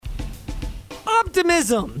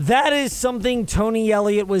Optimism. That is something Tony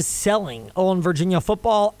Elliott was selling on Virginia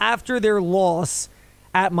football after their loss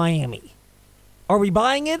at Miami. Are we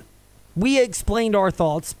buying it? We explained our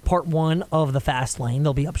thoughts, part one of the Fast Lane.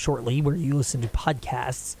 They'll be up shortly where you listen to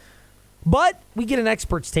podcasts. But we get an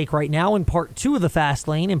expert's take right now in part two of the Fast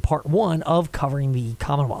Lane and part one of Covering the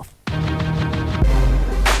Commonwealth.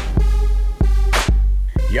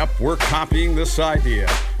 Yep, we're copying this idea.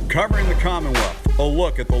 Covering the Commonwealth, a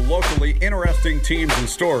look at the locally interesting teams and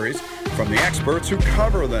stories from the experts who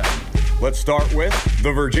cover them. Let's start with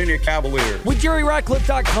the Virginia Cavaliers. With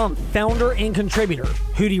JerryRatcliffe.com, founder and contributor,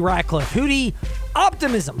 Hootie Ratcliffe. Hootie,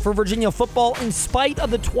 optimism for Virginia football in spite of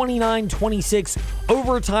the 29-26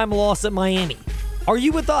 overtime loss at Miami. Are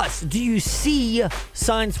you with us? Do you see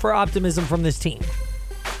signs for optimism from this team?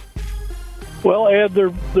 Well, Ed,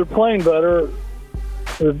 they're playing better.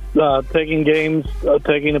 They're taking games,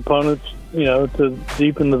 taking opponents, to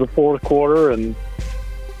deep into the fourth quarter, and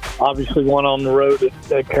obviously one on the road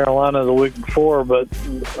at Carolina the week before. But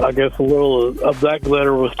I guess a little of that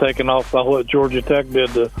glitter was taken off by what Georgia Tech did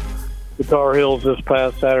to the Tar Heels this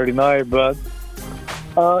past Saturday night. But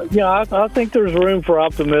I think there's room for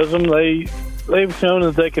optimism. They've shown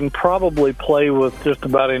that they can probably play with just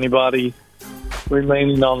about anybody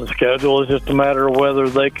remaining on the schedule. It's just a matter of whether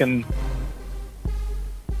they can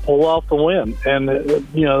pull off the win. And,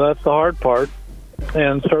 that's the hard part.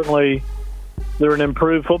 And certainly they're an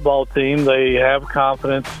improved football team. They have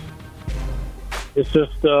confidence. It's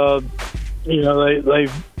just, they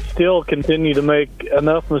still continue to make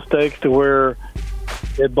enough mistakes to where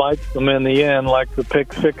it bites them in the end, like the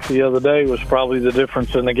pick six the other day was probably the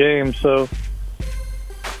difference in the game. So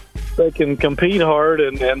they can compete hard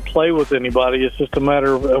and play with anybody. It's just a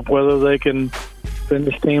matter of whether they can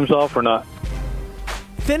finish teams off or not.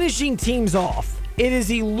 Finishing teams off, it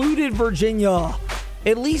has eluded Virginia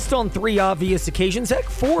at least on four obvious occasions,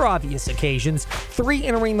 3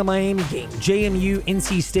 entering the Miami game, JMU,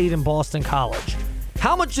 NC State, and Boston College.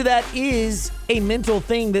 How much of that is a mental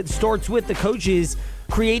thing that starts with the coaches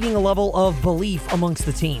creating a level of belief amongst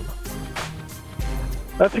the team?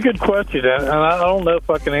 That's a good question, and I don't know if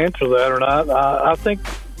I can answer that or not. I think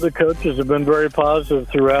the coaches have been very positive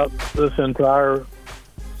throughout this entire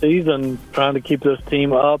season, trying to keep this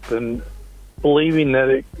team up and believing that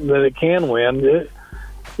it can win. It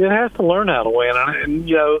has to learn how to win, and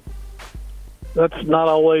that's not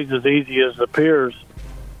always as easy as it appears.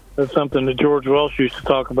 That's something that George Welsh used to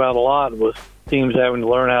talk about a lot, was teams having to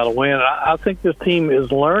learn how to win. I think this team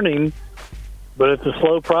is learning, but it's a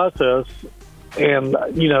slow process, and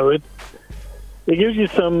it gives you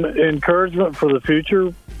some encouragement for the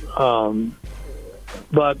future.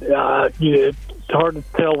 But it's hard to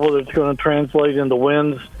tell whether it's going to translate into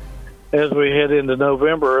wins as we head into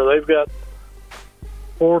November. They've got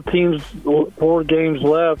 4 games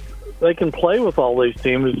left. They can play with all these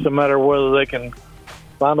teams. It's a matter of whether they can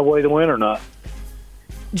find a way to win or not.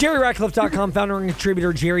 JerryRatcliffe.com founder and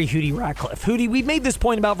contributor Jerry Hootie Ratcliffe. Hootie, we've made this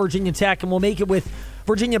point about Virginia Tech, and we'll make it with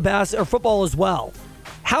Virginia football as well.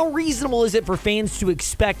 How reasonable is it for fans to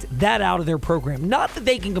expect that out of their program? Not that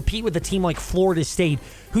they can compete with a team like Florida State,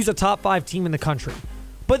 who's a top 5 team in the country,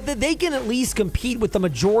 but that they can at least compete with the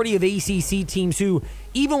majority of ACC teams who,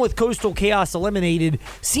 even with Coastal Chaos eliminated,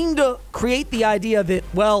 seem to create the idea that,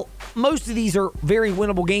 well, most of these are very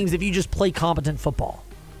winnable games if you just play competent football.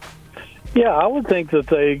 Yeah, I would think that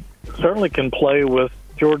they certainly can play with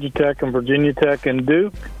Georgia Tech and Virginia Tech and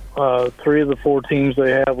Duke, 3 of the 4 teams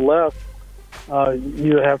they have left.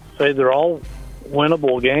 You have to say they're all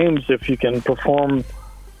winnable games if you can perform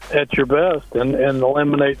at your best and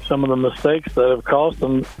eliminate some of the mistakes that have cost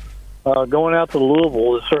them. Going out to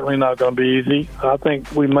Louisville is certainly not going to be easy. I think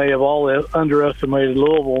we may have all underestimated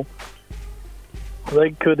Louisville.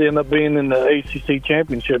 They could end up being in the ACC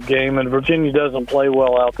championship game, and Virginia doesn't play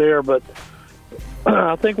well out there. But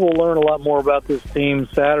I think we'll learn a lot more about this team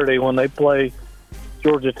Saturday when they play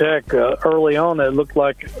Georgia Tech. Early on, it looked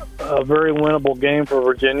like a very winnable game for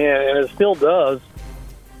Virginia, and it still does.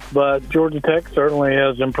 But Georgia Tech certainly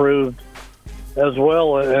has improved as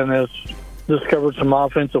well and has discovered some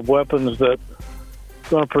offensive weapons that are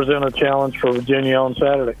going to present a challenge for Virginia on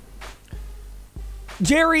Saturday.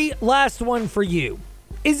 Jerry, last one for you.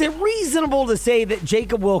 Is it reasonable to say that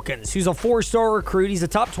Jacob Wilkins, who's a 4-star recruit, he's a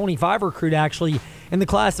top 25 recruit actually in the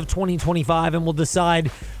class of 2025, and will decide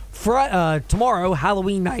tomorrow,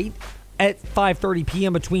 Halloween night, at 5:30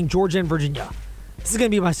 p.m. between Georgia and Virginia? This is going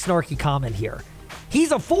to be my snarky comment here.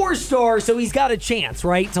 He's a 4-star, so he's got a chance,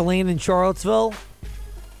 right, to land in Charlottesville?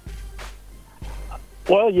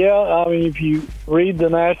 Well, yeah. I mean, if you read the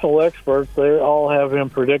national experts, they all have him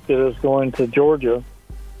predicted as going to Georgia.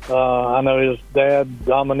 I know his dad,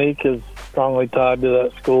 Dominique, is strongly tied to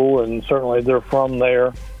that school, and certainly they're from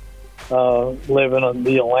there, live in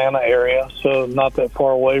the Atlanta area, so not that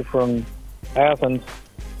far away from Athens.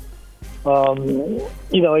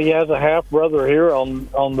 He has a half-brother here on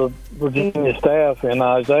the Virginia staff in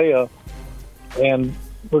Isaiah, and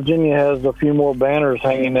Virginia has a few more banners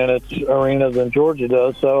hanging in its arena than Georgia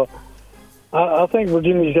does. So I think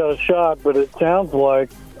Virginia's got a shot, but it sounds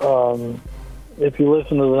like, if you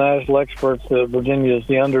listen to the national experts, that Virginia is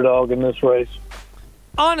the underdog in this race.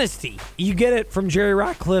 Honesty. You get it from Jerry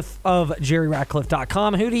Ratcliffe of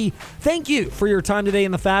jerryratcliffe.com. Hootie, thank you for your time today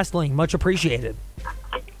in the Fast Lane. Much appreciated.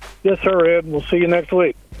 Yes, sir, Ed. We'll see you next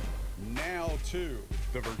week. Now to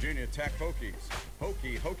the Virginia Tech Hokies.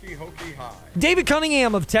 Hokie high. David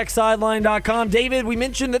Cunningham of TechSideline.com. David, we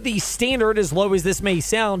mentioned that the standard, as low as this may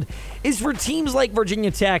sound, is for teams like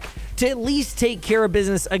Virginia Tech to at least take care of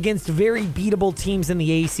business against very beatable teams in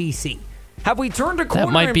the ACC. Have we turned a corner?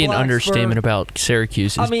 That might be an Blacksburg? understatement about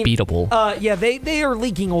Syracuse is beatable. Yeah, they are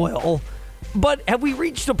leaking oil. But have we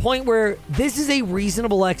reached a point where this is a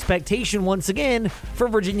reasonable expectation once again for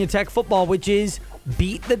Virginia Tech football, which is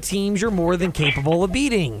beat the teams you're more than capable of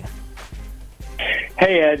beating?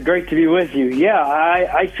 Hey, Ed, great to be with you. Yeah,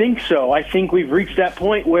 I think so. I think we've reached that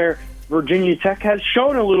point where Virginia Tech has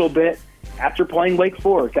shown a little bit after playing Wake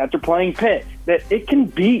Forest, after playing Pitt, that it can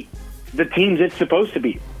beat the teams it's supposed to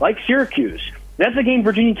beat, like Syracuse. That's a game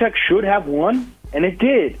Virginia Tech should have won, and it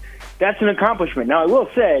did. That's an accomplishment. Now, I will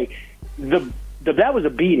say that was a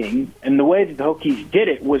beating, and the way that the Hokies did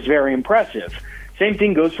it was very impressive. Same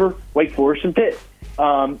thing goes for Wake Forest and Pitt.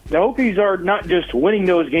 The Hokies are not just winning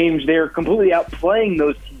those games, they're completely outplaying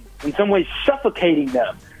those teams, in some ways suffocating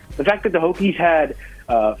them. The fact that the Hokies had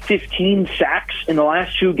 15 sacks in the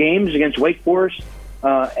last two games against Wake Forest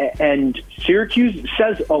and Syracuse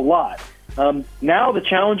says a lot. Now the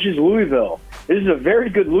challenge is Louisville. This is a very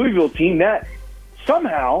good Louisville team that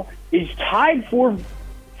somehow is tied for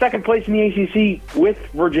second place in the ACC with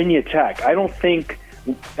Virginia Tech. I don't think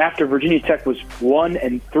after Virginia Tech was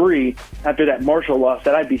 1-3 after that Marshall loss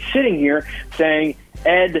that I'd be sitting here saying,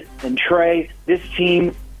 Ed and Trey, this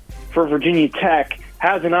team for Virginia Tech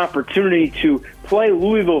has an opportunity to play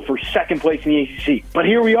Louisville for second place in the ACC. But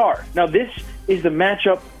here we are. Now this is the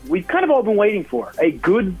matchup we've kind of all been waiting for, a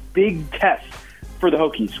good big test for the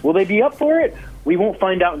Hokies. Will they be up for it? We won't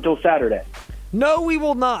find out until Saturday. No, we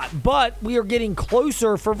will not, but we are getting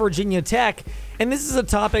closer for Virginia Tech, and this is a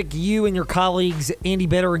topic you and your colleagues, Andy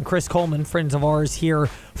Bitter and Chris Coleman, friends of ours here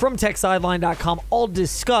from TechSideline.com, all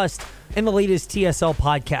discussed in the latest TSL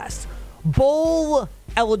podcast. Bowl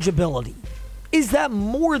eligibility. Is that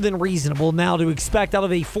more than reasonable now to expect out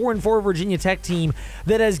of a 4-4 Virginia Tech team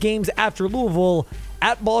that has games after Louisville,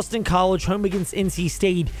 at Boston College, home against NC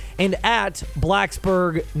State, and at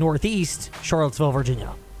Blacksburg Northeast, Charlottesville,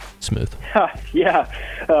 Virginia? Smooth. That's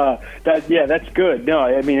good. No,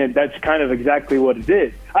 I mean, that's kind of exactly what it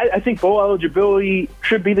is. I think bowl eligibility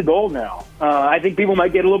should be the goal now. I think people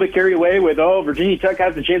might get a little bit carried away with, Virginia Tech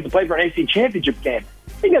has the chance to play for an AC championship game.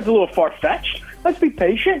 I think that's a little far-fetched. Let's be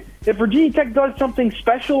patient. If Virginia Tech does something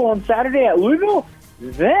special on Saturday at Louisville,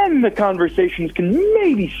 then the conversations can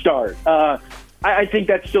maybe start. I think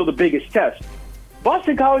that's still the biggest test.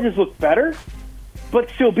 Boston College has looked better, but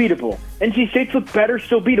still beatable. NC State's looked better,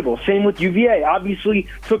 still beatable. Same with UVA. Obviously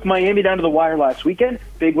took Miami down to the wire last weekend.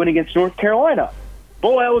 Big win against North Carolina.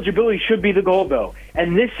 Bowl eligibility should be the goal, though.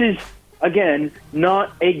 And this is, again,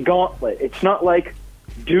 not a gauntlet. It's not like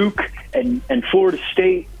Duke and Florida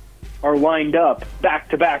State are lined up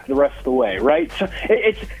back-to-back the rest of the way, right? So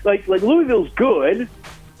it's like Louisville's good,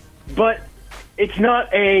 but it's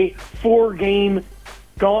not a four-game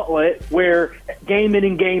gauntlet where game in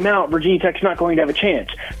and game out, Virginia Tech's not going to have a chance.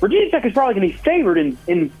 Virginia Tech is probably going to be favored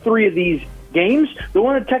in three of these games. The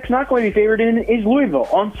one that Tech's not going to be favored in is Louisville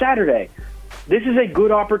on Saturday. This is a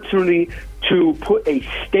good opportunity to put a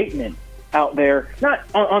statement out there, not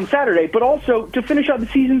on Saturday, but also to finish out the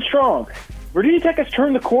season strong. Virginia Tech has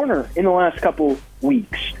turned the corner in the last couple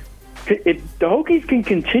weeks. If the Hokies can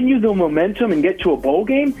continue the momentum and get to a bowl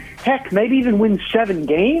game, heck, maybe even win 7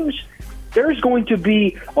 games, there's going to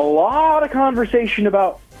be a lot of conversation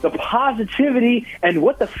about the positivity and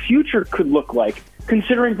what the future could look like,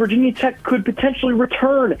 considering Virginia Tech could potentially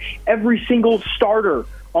return every single starter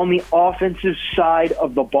on the offensive side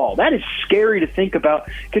of the ball. That is scary to think about,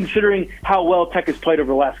 considering how well Tech has played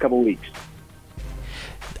over the last couple of weeks.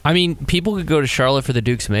 I mean, people could go to Charlotte for the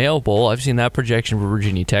Duke's Mayo Bowl. I've seen that projection for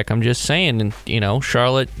Virginia Tech. I'm just saying, and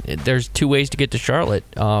Charlotte, there's 2 ways to get to Charlotte.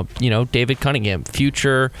 David Cunningham,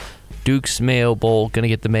 future Duke's Mayo Bowl, going to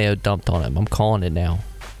get the Mayo dumped on him. I'm calling it now.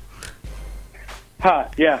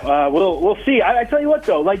 We'll see. I tell you what,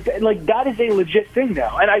 though, like that is a legit thing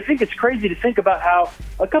now. And I think it's crazy to think about how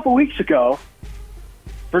a couple weeks ago,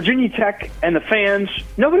 Virginia Tech and the fans,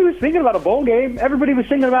 nobody was thinking about a bowl game. Everybody was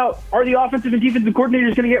thinking about, are the offensive and defensive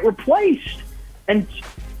coordinators going to get replaced? And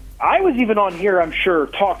I was even on here, I'm sure,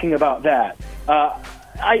 talking about that.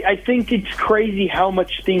 I think it's crazy how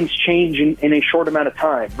much things change in a short amount of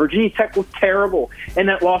time. Virginia Tech looked terrible in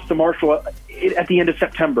that loss to Marshall at the end of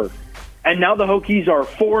September. And now the Hokies are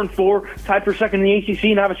 4-4, tied for second in the ACC,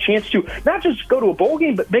 and have a chance to not just go to a bowl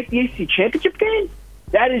game, but make the ACC championship game.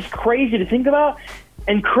 That is crazy to think about.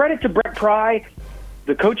 And credit to Brett Pry,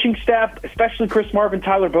 the coaching staff, especially Chris Marvin,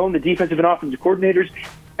 Tyler Bone, the defensive and offensive coordinators,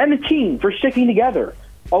 and the team for sticking together.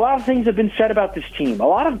 A lot of things have been said about this team. A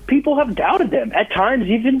lot of people have doubted them, at times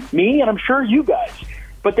even me, and I'm sure you guys.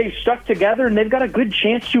 But they've stuck together, and they've got a good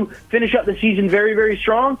chance to finish up the season very, very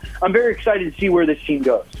strong. I'm very excited to see where this team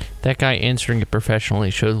goes. That guy answering it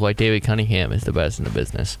professionally shows why David Cunningham is the best in the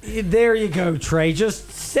business. There you go, Trey.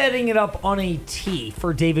 Just setting it up on a tee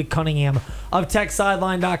for David Cunningham of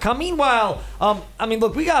TechSideline.com. Meanwhile,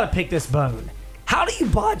 look, we got to pick this bone. How do you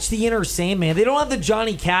botch the Inner Sandman? They don't have the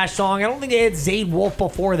Johnny Cash song. I don't think they had Zayd Wolf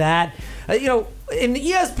before that. And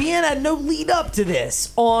ESPN had no lead up to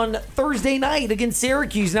this on Thursday night against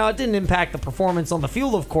Syracuse. Now, it didn't impact the performance on the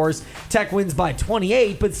field, of course. Tech wins by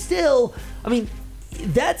 28, but still,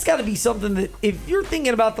 that's got to be something that, if you're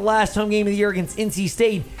thinking about the last home game of the year against NC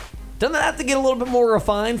State, doesn't that have to get a little bit more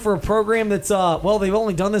refined for a program that's, they've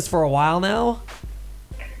only done this for a while now?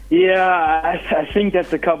 Yeah, I think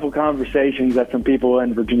that's a couple conversations that some people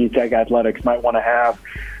in Virginia Tech athletics might want to have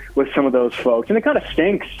with some of those folks. And it kind of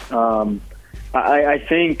stinks. I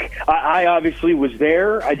think I obviously was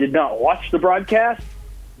there. I did not watch the broadcast,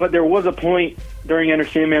 but there was a point during Enter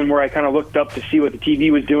Sandman where I kind of looked up to see what the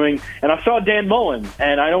TV was doing, and I saw Dan Mullen,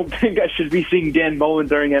 and I don't think I should be seeing Dan Mullen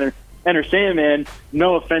during Enter Sandman.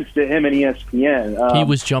 No offense to him and ESPN. He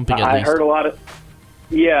was jumping at least. I heard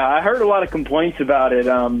a lot of complaints about it.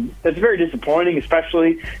 That's very disappointing,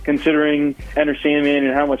 especially considering Enter Sandman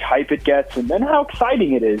and how much hype it gets, and then how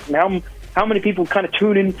exciting it is, and how many people kind of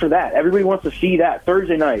tune in for that. Everybody wants to see that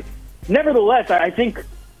Thursday night. Nevertheless, I think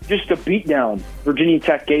just a beatdown Virginia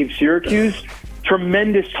Tech gave Syracuse,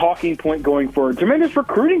 tremendous talking point going forward, tremendous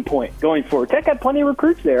recruiting point going forward. Tech had plenty of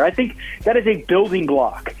recruits there. I think that is a building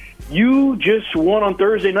block. You just won on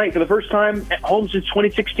Thursday night for the first time at home since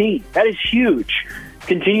 2016. That is huge.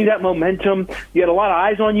 Continue that momentum. You had a lot of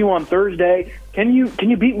eyes on you on Thursday. Can you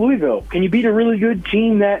beat Louisville? Can you beat a really good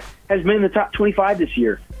team that has been in the top 25 this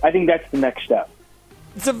year? I think that's the next step.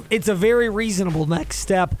 It's a very reasonable next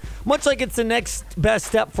step, much like it's the next best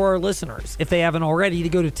step for our listeners, if they haven't already, to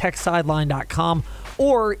go to TechSideline.com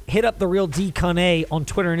or hit up the real D-Con-A on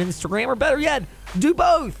Twitter and Instagram, or better yet, do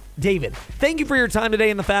both. David, thank you for your time today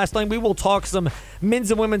in the Fast Lane. We will talk some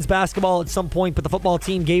men's and women's basketball at some point, but the football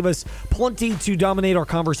team gave us plenty to dominate our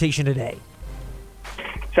conversation today.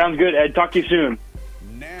 Sounds good, Ed. Talk to you soon.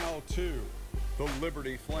 Now to the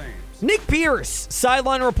Liberty Flames. Nick Pierce,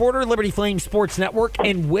 sideline reporter, Liberty Flames Sports Network,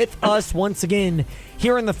 and with us once again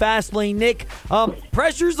here in the Fast Lane. Nick,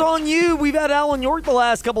 pressure's on you. We've had Alan York the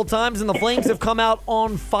last couple times, and the Flames have come out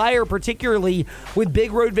on fire, particularly with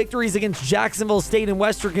big road victories against Jacksonville State and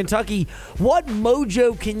Western Kentucky. What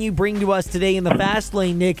mojo can you bring to us today in the Fast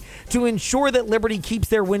Lane, Nick, to ensure that Liberty keeps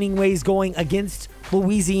their winning ways going against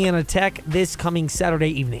Louisiana Tech this coming Saturday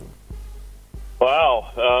evening?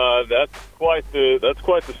 Wow, that's quite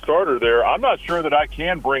the starter there. I'm not sure that I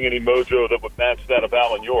can bring any mojo that would match that of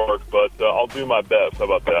Alan York, but I'll do my best. How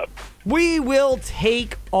about that? We will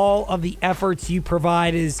take all of the efforts you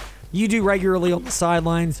provide, as you do regularly on the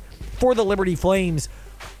sidelines for the Liberty Flames.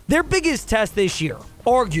 Their biggest test this year,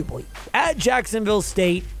 arguably, at Jacksonville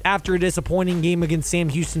State after a disappointing game against Sam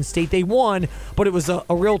Houston State. They won, but it was a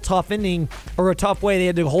real tough ending, or a tough way. They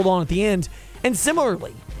had to hold on at the end. And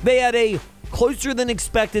similarly, they had a closer than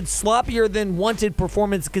expected, sloppier than wanted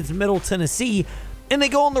performance against Middle Tennessee, and they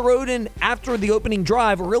go on the road and, after the opening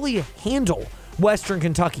drive, really handle Western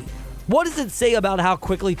Kentucky. What does it say about how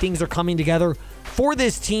quickly things are coming together for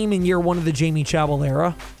this team in year one of the Jamie Chadwell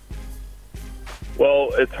era? Well,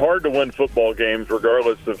 it's hard to win football games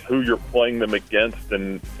regardless of who you're playing them against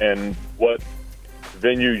and what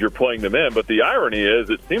venue you're playing them in. But the irony is,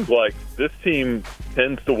 it seems like this team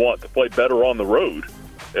tends to want to play better on the road.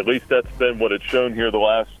 At least that's been what it's shown here the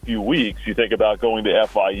last few weeks. You think about going to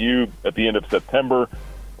FIU at the end of September,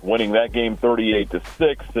 winning that game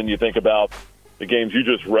 38-6, and you think about the games you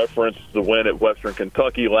just referenced, the win at Western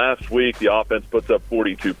Kentucky last week. The offense puts up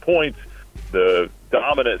 42 points. The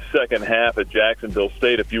dominant second half at Jacksonville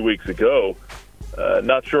State a few weeks ago.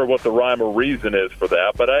 Not sure what the rhyme or reason is for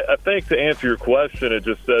that, but I think to answer your question, it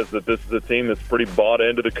just says that this is a team that's pretty bought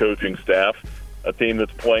into the coaching staff, a team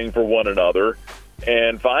that's playing for one another,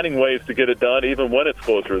 and finding ways to get it done even when it's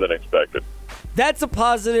closer than expected. That's a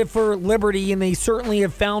positive for Liberty, and they certainly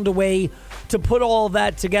have found a way to put all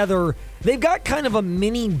that together. They've got kind of a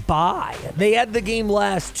mini bye. They had the game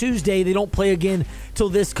last Tuesday. They don't play again till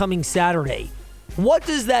this coming Saturday. What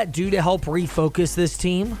does that do to help refocus this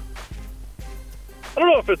team? I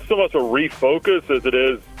don't know if it's so much a refocus as it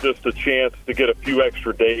is just a chance to get a few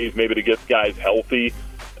extra days, maybe to get guys healthy.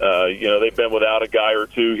 They've been without a guy or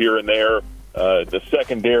two here and there. The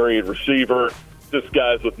secondary receiver, just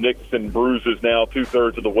guys with nicks and bruises now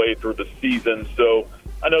 2/3 of the way through the season. So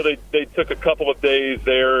I know they took a couple of days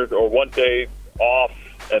there or one day off,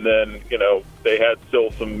 and then, they had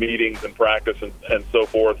still some meetings and practice and so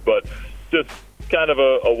forth, but just kind of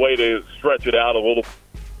a way to stretch it out a little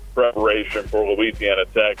preparation for Louisiana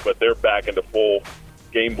Tech, but they're back into full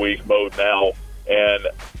game week mode now. And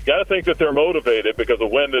got to think that they're motivated because a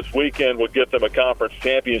win this weekend would get them a conference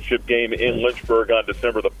championship game in Lynchburg on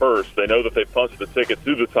December the 1st. They know that they punched the ticket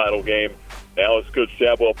to the title game. Now, as Coach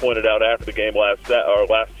Chadwell pointed out after the game last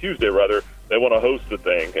Tuesday, they want to host the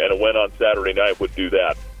thing, and a win on Saturday night would do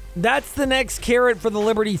that. That's the next carrot for the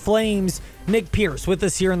Liberty Flames. Nick Pierce with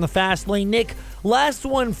us here in the Fast Lane. Nick, last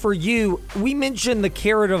one for you. We mentioned the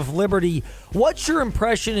carrot of Liberty. What's your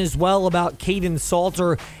impression as well about Caden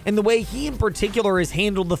Salter and the way he in particular has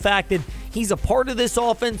handled the fact that he's a part of this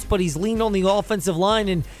offense, but he's leaned on the offensive line?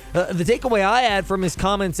 And the takeaway I had from his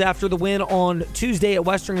comments after the win on Tuesday at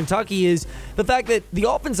Western Kentucky is the fact that the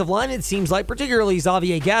offensive line, it seems like, particularly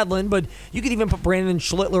Xavier Gadlin, but you could even put Brandon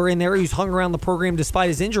Schlittler in there, who's hung around the program despite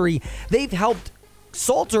his injury. They've helped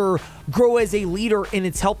Salter grow as a leader, and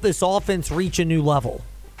it's helped this offense reach a new level.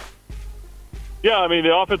 Yeah, I mean,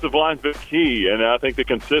 the offensive line's been key, and I think the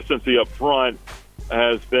consistency up front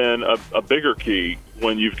has been a bigger key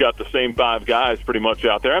when you've got the same five guys pretty much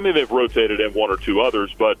out there. I mean, they've rotated in one or two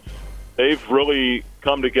others, but they've really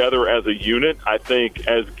come together as a unit. I think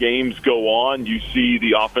as games go on, you see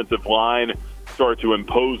the offensive line start to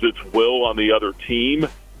impose its will on the other team.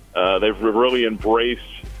 They've really embraced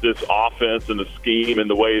this offense and the scheme and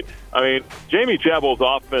the way. I mean, Jamie Chadwell's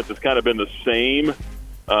offense has kind of been the same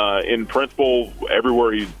in principle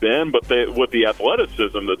everywhere he's been, but with the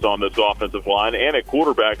athleticism that's on this offensive line and at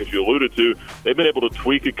quarterback, as you alluded to, they've been able to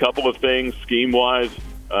tweak a couple of things scheme-wise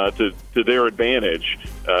to their advantage,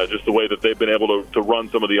 just the way that they've been able to run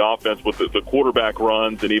some of the offense with the quarterback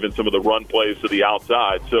runs and even some of the run plays to the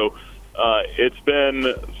outside. So it's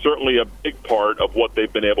been certainly a big part of what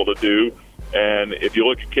they've been able to do. And if you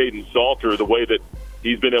look at Caden Salter, the way that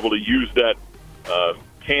he's been able to use that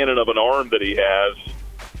cannon of an arm that he has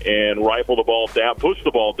and rifle the ball down, push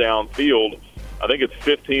the ball downfield, I think it's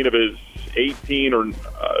 15 of his 18 or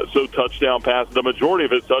so touchdown passes. The majority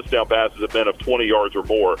of his touchdown passes have been of 20 yards or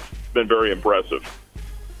more. It's been very impressive.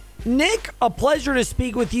 Nick, a pleasure to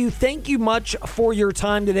speak with you. Thank you much for your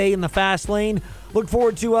time today in the Fast Lane. Look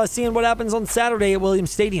forward to seeing what happens on Saturday at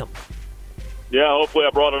Williams Stadium. Yeah, hopefully I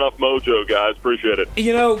brought enough mojo, guys. Appreciate it.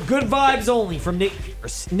 Good vibes only from Nick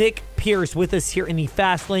Pierce. Nick Pierce with us here in the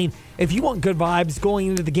Fast Lane. If you want good vibes going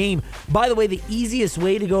into the game, by the way, the easiest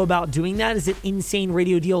way to go about doing that is at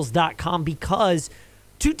InsaneRadioDeals.com, because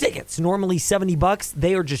 2 tickets, normally $70,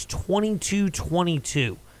 they are just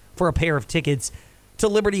 $22.22 for a pair of tickets to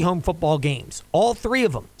Liberty home football games. All 3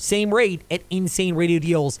 of them, same rate at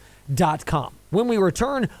InsaneRadioDeals.com. When we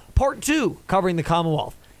return, part 2, covering the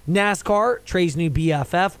Commonwealth. NASCAR, Trey's new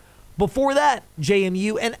BFF. Before that,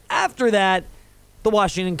 JMU. And after that, the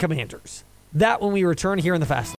Washington Commanders. That when we return here in the Fast Lane.